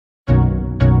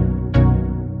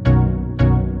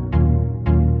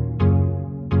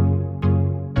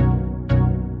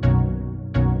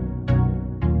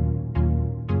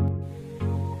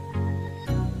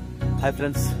Hi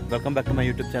friends, welcome back to my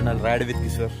YouTube channel ride with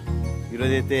Kishore.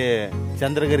 ఈరోజు అయితే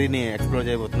చంద్రగిరిని explore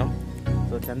చేయబోతున్నాం.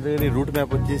 So Chandragiri route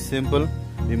map వచ్చి simple.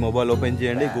 మీ mobile open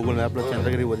చేయండి, Google మ్యాప్లో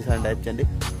చంద్రగిరి ఒడిశా అని టైప్ చేయండి,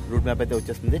 రూట్ మ్యాప్ అయితే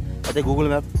వచ్చేస్తుంది. అయితే గూగుల్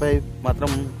మ్యాప్ పై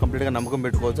మాత్రం కంప్లీట్గా నమ్మకం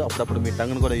పెట్టుకోవచ్చు. అప్పుడప్పుడు మీ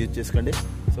టంగ్ను కూడా యూజ్ చేసుకోండి.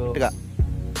 సో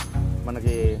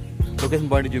మనకి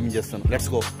లొకేషన్ పాయింట్ చూపించేస్తాను.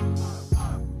 Let's go.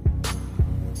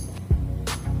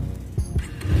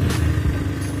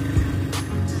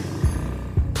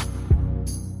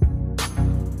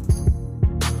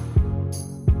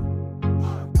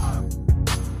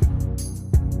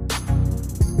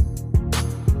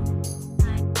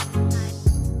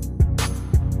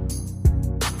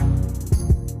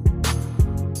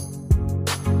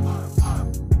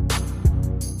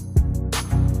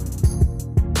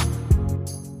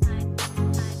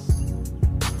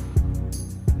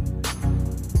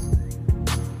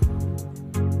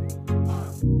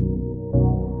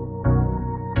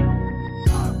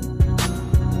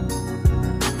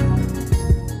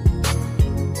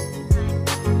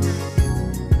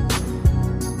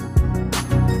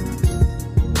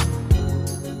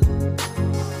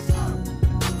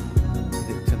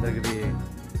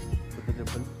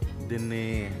 దీన్ని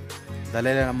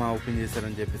దలై లామా ఓపెన్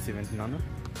చేశారని చెప్పేసి వింటున్నాను.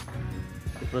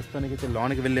 ప్రస్తుతానికి అయితే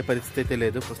లోనికి వెళ్ళే పరిస్థితి అయితే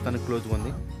లేదు, ప్రస్తుతానికి క్లోజ్గా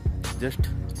ఉంది. జస్ట్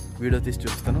వీడియో తీసి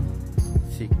చూపిస్తాను.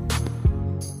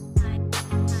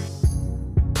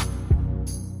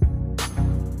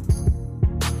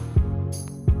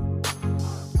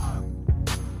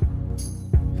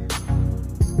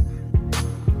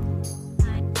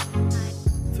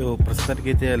 సో ప్రస్తుతానికి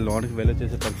అయితే లోనికి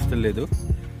వెళ్ళొచ్చేసే పరిస్థితి లేదు,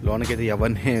 లోనికి అయితే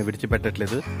ఎవరిని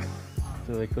విడిచిపెట్టట్లేదు.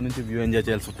 సో ఇక్కడ నుంచి వ్యూ ఎంజాయ్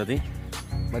చేయాల్సి ఉంటుంది.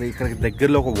 మరి ఇక్కడికి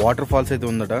దగ్గరలో ఒక వాటర్ ఫాల్స్ అయితే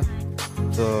ఉందట.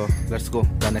 సో లెట్స్ గో,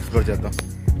 దాన్ని ఎక్స్ప్లోర్ చేద్దాం.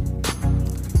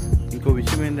 ఇంకో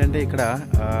విషయం ఏంటంటే ఇక్కడ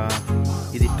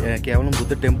ఇది కేవలం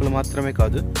బుద్ధ టెంపుల్ మాత్రమే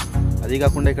కాదు, అది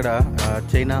కాకుండా ఇక్కడ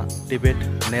చైనా, టిబెట్,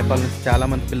 నేపాల్ నుంచి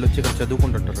చాలామంది పిల్లలు వచ్చి ఇక్కడ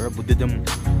చదువుకుంటుంటారు,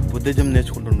 బుద్ధిజం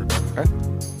నేర్చుకుంటుంటారట.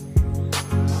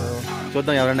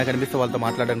 చూద్దాం, ఎవరైనా కనిపిస్తే వాళ్ళతో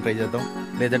మాట్లాడడానికి ట్రై చేద్దాం,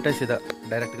 లేదంటే సీదా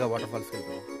డైరెక్ట్గా వాటర్ ఫాల్స్కి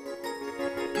వెళ్తాం.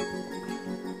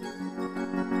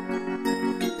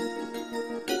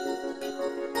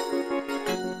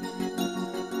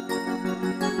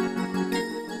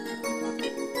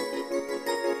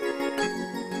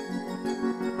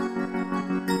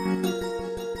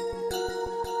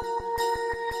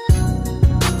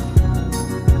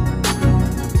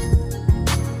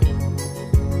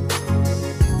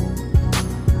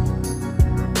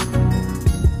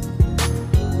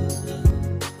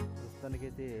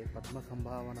 పద్మ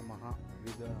సంభావన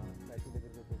స్టాచ్యూ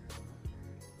దగ్గరికి వస్తున్నాను.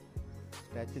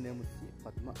 స్టాచ్యూ నేమ్ వచ్చి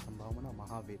పద్మ సంభావన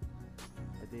మహావీర్.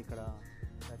 అయితే ఇక్కడ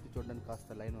స్టాచ్యూ చూడడానికి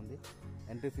కాస్త లైన్ ఉంది,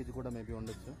 ఎంట్రీ ఫీజు కూడా మేబీ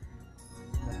ఉండొచ్చు.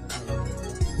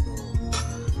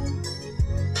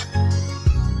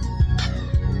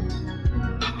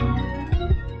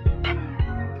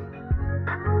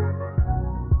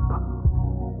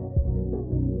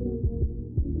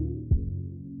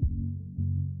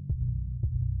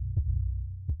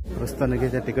 ప్రస్తుతానికి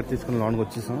అయితే టికెట్ తీసుకుని లోన్కి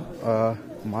వచ్చేసాం.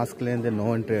 మాస్క్ లేనిదే నో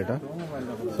ఎంట్రీ అట.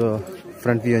 సో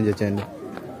ఫ్రంట్ వ్యూ ఎంజాయ్ చేయండి.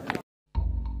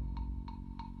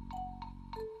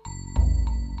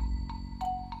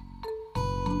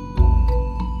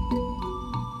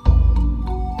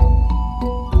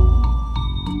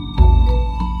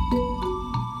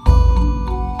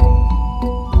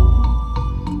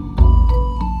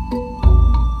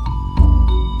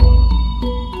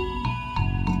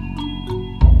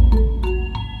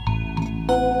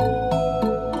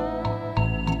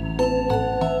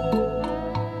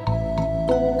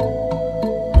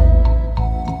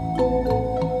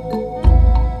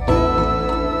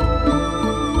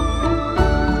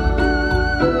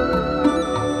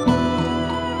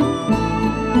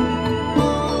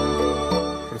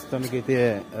 అయితే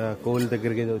కోవిల్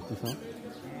దగ్గరికి అయితే వచ్చేసాం.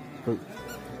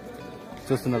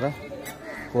 చూస్తున్నారా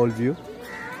కోల్ వ్యూ.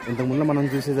 ఇంతకుముందు మనం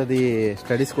చూసేది అది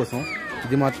స్టడీస్ కోసం,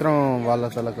 ఇది మాత్రం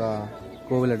వాళ్ళ తలక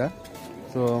కోవిలట.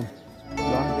 సో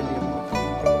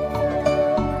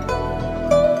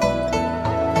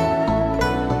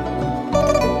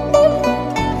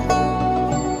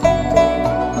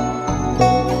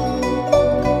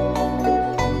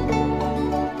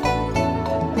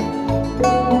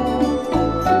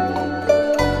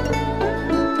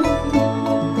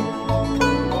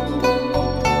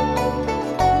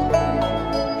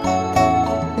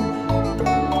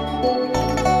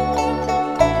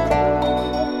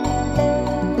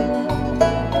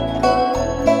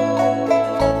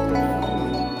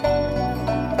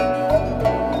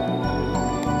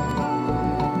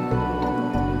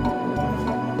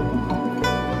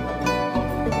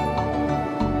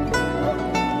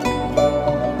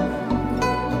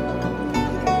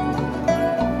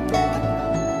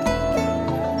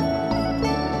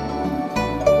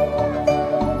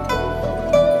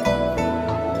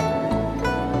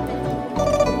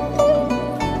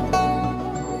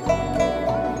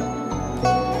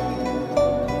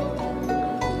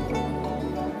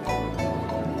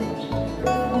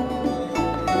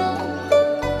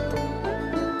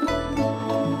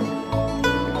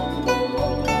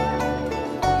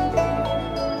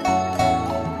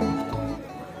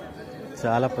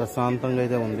చాలా ప్రశాంతంగా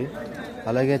అయితే ఉంది.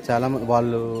 అలాగే చాలా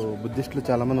వాళ్ళు బుద్ధిస్టులు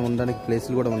చాలామంది ఉండడానికి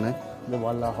ప్లేసులు కూడా ఉన్నాయి. ఇది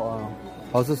వాళ్ళ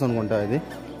హౌసెస్ అనుకుంటా. ఇది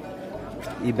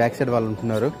ఈ బ్యాక్ సైడ్ వాళ్ళు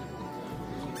ఉంటున్నారు.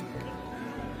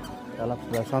 చాలా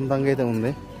ప్రశాంతంగా అయితే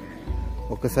ఉంది.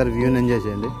 ఒక్కసారి వ్యూని ఎంజాయ్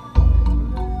చేయండి.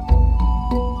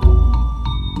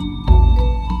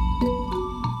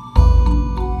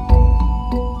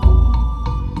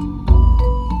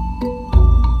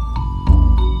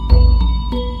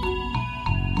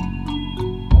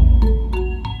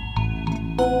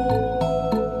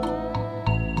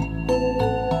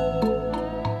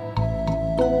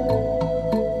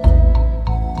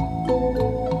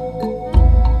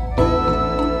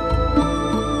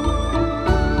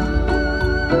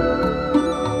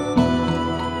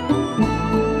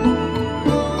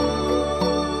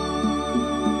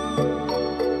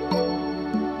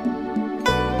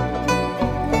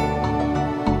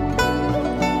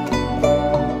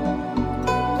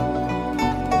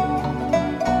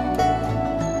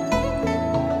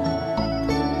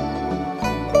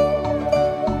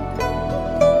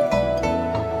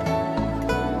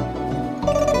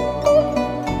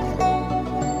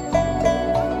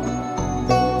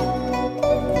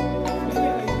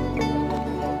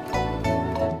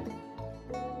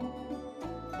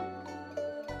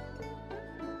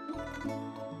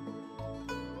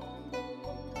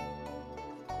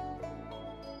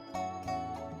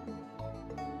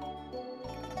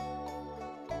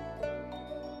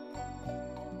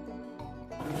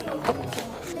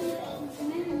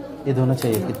 ये दोनों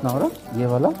चाहिए कितना हो रहा? ये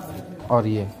वाला और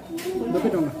ये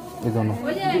दोनों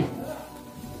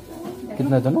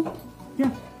कितना है दोनों? क्या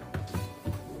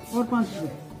और 5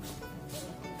 रुपये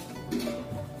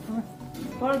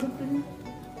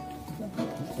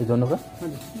ये दोनों का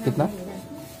कितना?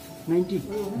 90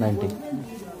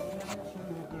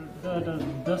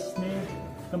 10 में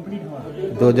कंप्लीट हुआ.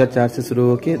 2004 से शुरू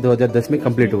होके 2010 में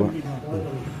कंप्लीट हुआ.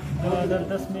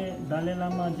 2010 में दलाई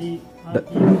लामा जी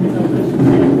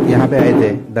यहाँ पे आए थे.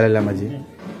 दलाई लामा जी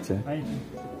अच्छा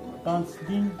 5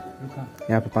 दिन रुका.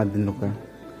 यहाँ पे 5 दिन रुका.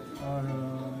 और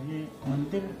ये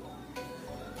मंदिर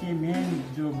के मेन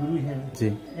जो गुरु है जी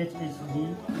HHD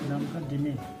नाम का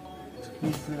डिमे.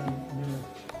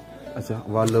 अच्छा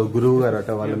వాళ్ళు గురువు గారు అట.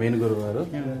 వాళ్ళ మెయిన్ గురువు గారు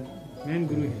मेन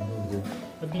गुरु है.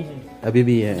 अभी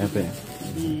भी है यहाँ पे.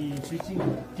 अभी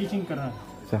टीचिंग कर रहा है.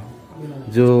 अच्छा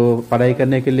जो पढ़ाई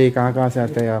करने के लिए कहाँ से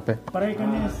आते हैं यहाँ पे? पढ़ाई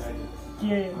करने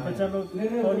के बच्चा लोग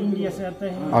ऑल इंडिया से आते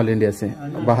हैं. ऑल इंडिया से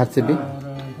बाहर से भी.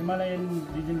 और हिमालयन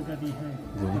रीजन का भी है.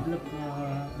 मतलब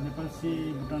नेपाल से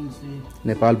भूटान से.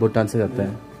 नेपाल भूटान से जाता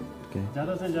है.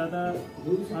 ज़्यादा से ज़्यादा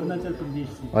अरुणाचल प्रदेश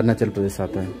से. अरुणाचल प्रदेश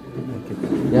आता है.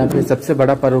 यहाँ पे सबसे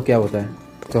बड़ा पर्व क्या होता है?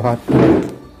 त्योहार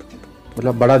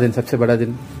मतलब बड़ा दिन. सबसे बड़ा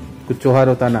दिन कुछ त्योहार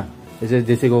होता है ना.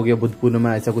 जैसे हो गया बुद्ध पूर्णिमा.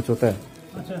 ऐसा कुछ होता है?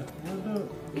 अच्छा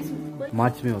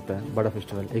मार्च में होता है बड़ा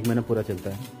फेस्टिवल. 1 महीना पूरा चलता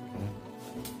है.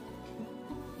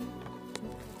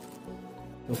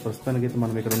 तो ప్రస్తుతానికి అయితే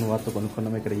మనం ఇక్కడ ఉన్న వారితో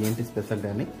కొనుక్కున్నాం ఇక్కడ ఏంటి స్పెషాలిటీ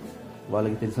అని.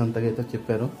 వాళ్ళకి తెలిసినంతగా అయితే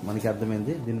చెప్పారు. మనకి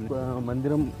అర్థమైంది. దీని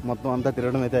మందిరం మొత్తం అంతా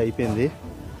తిరగడం అయితే అయిపోయింది.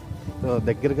 సో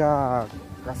దగ్గరగా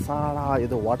ఖసాడా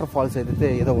ఏదో వాటర్ ఫాల్స్ అయితే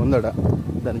ఏదో ఉందడ.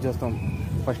 దాన్ని చూస్తాం.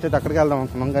 ఫస్ట్ అయితే అక్కడికి వెళ్దాం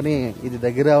అనుకున్నాం కానీ ఇది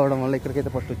దగ్గర అవడం వల్ల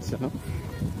ఇక్కడికైతే ఫస్ట్ వచ్చాను.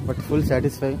 But full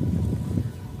satisfy.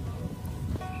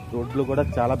 రోడ్లు కూడా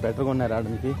చాలా బెటర్గా ఉన్నాయి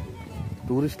రావడానికి.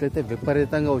 టూరిస్టులు అయితే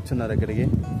విపరీతంగా వచ్చున్నారు ఇక్కడికి.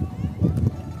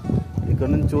 ఇక్కడ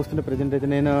నుంచి చూస్తుంటే ప్రజెంట్ అయితే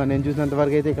నేను చూసినంత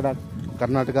వరకు అయితే ఇక్కడ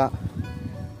కర్ణాటక,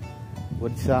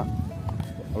 ఒరిస్సా,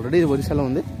 ఆల్రెడీ ఒరిస్సాలో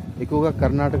ఉంది. ఎక్కువగా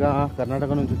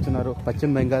కర్ణాటక నుంచి వచ్చున్నారు. పశ్చిమ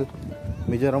బెంగాల్,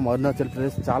 మిజోరాం, అరుణాచల్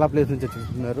ప్రదేశ్ చాలా ప్లేస్ నుంచి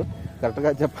వచ్చున్నారు. కరెక్ట్గా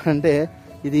చెప్పాలంటే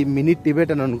ఇది మినీ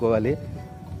టిబెట్ అని అనుకోవాలి.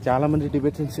 చాలామంది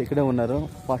టిబెటన్స్ ఇక్కడే ఉన్నారు.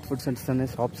 ఫాస్ట్ ఫుడ్ సెంటర్స్ అని,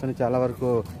 షాప్స్ అని చాలా వరకు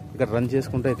ఇక్కడ రన్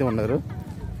చేసుకుంటూ అయితే ఉన్నారు.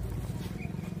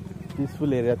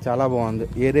 పీస్ఫుల్ ఏరియా, చాలా బాగుంది.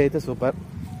 ఏరియా అయితే సూపర్.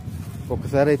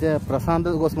 ఒకసారి అయితే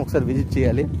ప్రశాంతత కోసం ఒకసారి విజిట్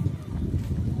చేయాలి.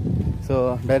 సో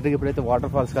డైరెక్ట్గా ఇప్పుడైతే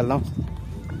వాటర్ ఫాల్స్కి వెళ్దాం.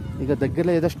 ఇక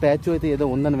దగ్గరలో ఏదో స్టాచ్యూ అయితే ఏదో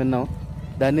ఉందని విన్నాం.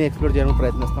 దాన్ని ఎక్స్ప్లోర్ చేయడానికి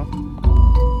ప్రయత్నిస్తాం.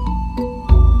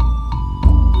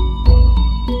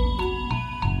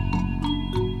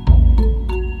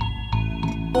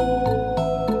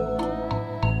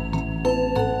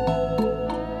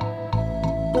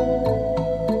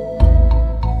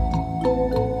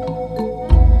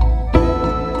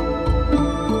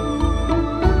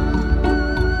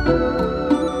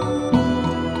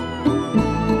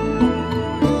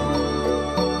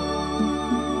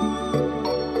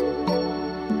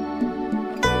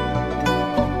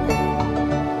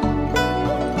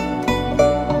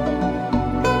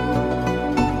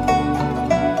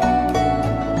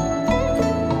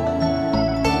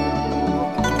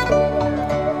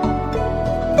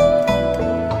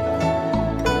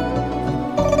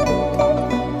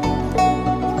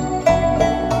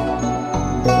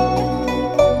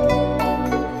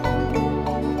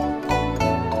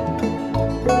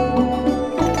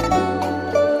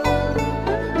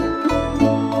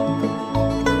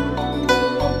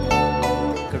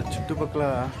 చుట్టుపక్కల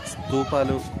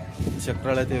స్తూపాలు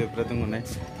చక్రాలు అయితే విపరీతంగా ఉన్నాయి.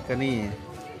 కానీ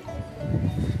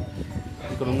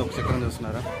ఇక్కడ ఉన్న ఒక చక్రం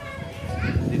చూస్తున్నారా,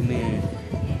 దీన్ని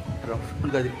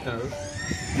రౌండ్గా తిప్పుతున్నారు.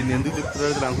 దీన్ని ఎందుకు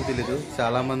తిప్పుతున్నారో నాకు తెలీదు.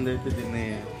 చాలామంది అయితే దీన్ని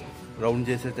రౌండ్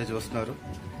చేసి అయితే చూస్తున్నారు.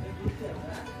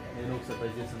 నేను ఒకసారి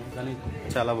ట్రై చేశాను, కానీ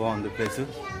చాలా బాగుంది ప్లేస్.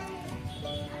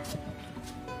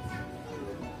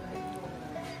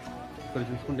 ఇక్కడ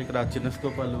చూసుకుంటే ఇక్కడ చిన్న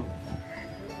స్తూపాలు,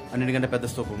 అన్నిటికంటే పెద్ద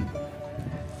స్తూపం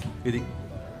ఇది.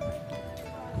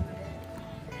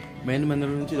 మెయిన్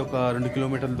మందిరం నుంచి ఇది ఒక 2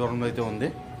 కిలోమీటర్ల దూరంలో అయితే ఉంది.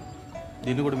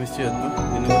 దీన్ని కూడా మిస్ చేయొద్దు,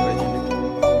 దీన్ని కూడా ట్రై చేయండి.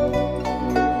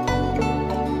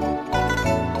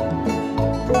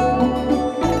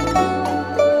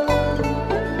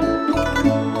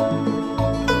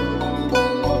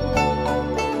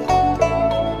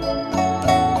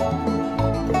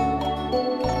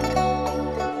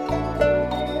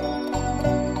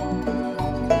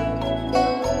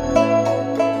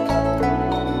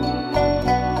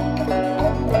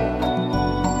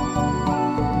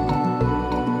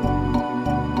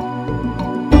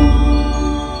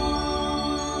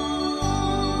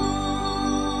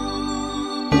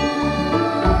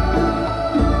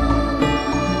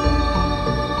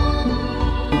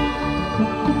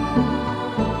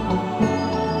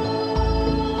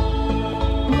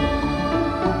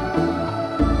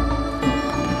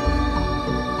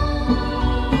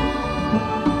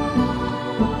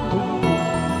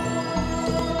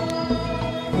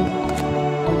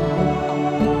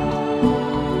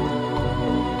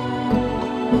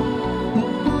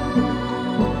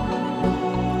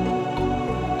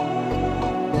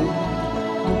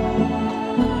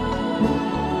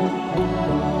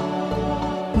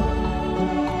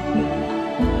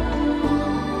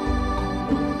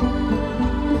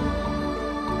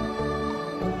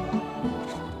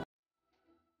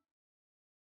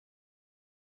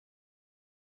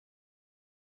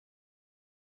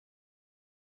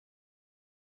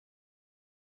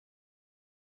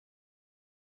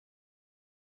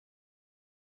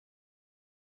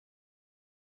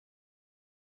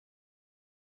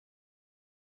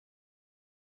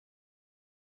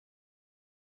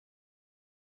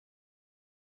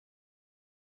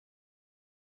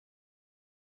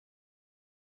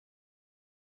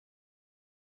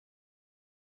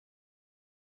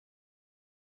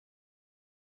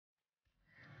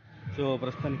 సో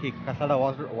ప్రస్తుతానికి ఖసాడా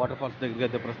వాటర్ ఫాల్స్ దగ్గరికి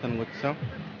అయితే ప్రస్తుతానికి వచ్చాం.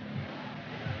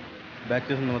 బ్యాక్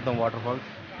చేసిన మొత్తం వాటర్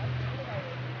ఫాల్స్,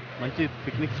 మంచి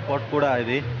పిక్నిక్ స్పాట్ కూడా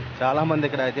ఇది. చాలామంది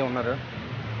ఇక్కడ అయితే ఉన్నారు.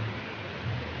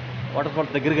 వాటర్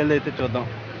ఫాల్స్ దగ్గరికి వెళ్ళి అయితే చూద్దాం.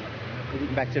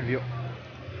 ఇది back side view.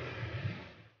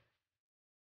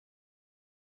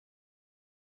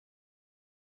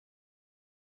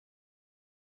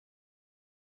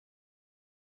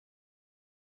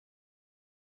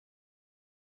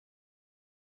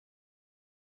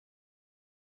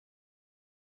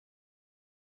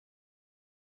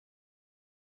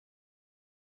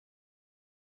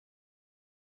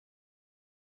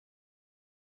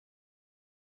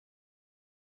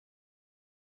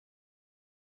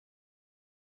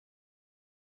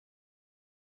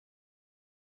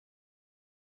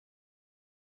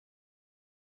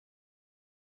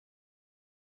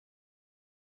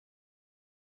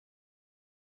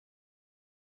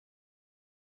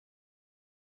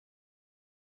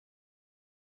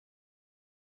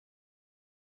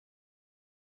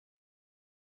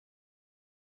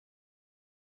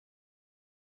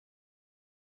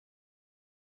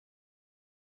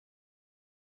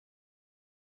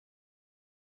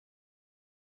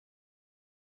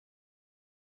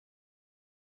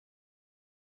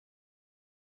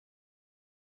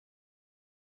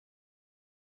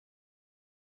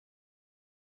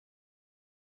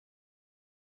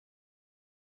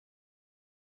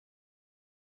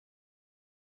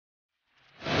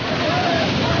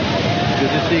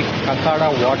 ఖసాడా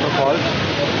water falls.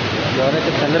 ఎవరైతే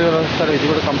చంద్రగిరి వస్తారో ఇది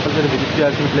కూడా కంపల్సరీ విజిట్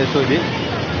చేయాల్సిన ప్లేస్. ఇది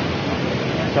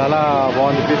చాలా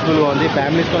బాగుంది, పీస్ఫుల్గా ఉంది.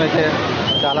 ఫ్యామిలీస్తో అయితే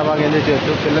చాలా బాగా ఎంజాయ్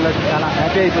చేయొచ్చు. పిల్లలు చాలా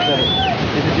హ్యాపీ అయిపోతారు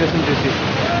ఈ సిచ్యువేషన్ చూసి.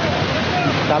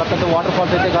 చాలా పెద్ద వాటర్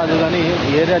ఫాల్స్ అయితే కాదు, కానీ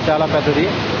ఏరియా చాలా పెద్దది.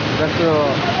 ప్లస్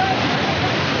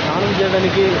స్నానం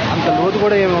చేయడానికి అంత లోతు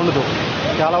కూడా ఏమి ఉండదు.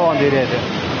 చాలా బాగుంది ఏరియా అయితే.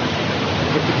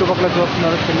 చుట్టుపక్కల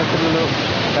చూస్తున్నారు, చిన్న పిల్లలు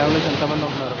ఫ్యామిలీస్ ఎంతమంది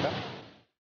ఉంటున్నారు.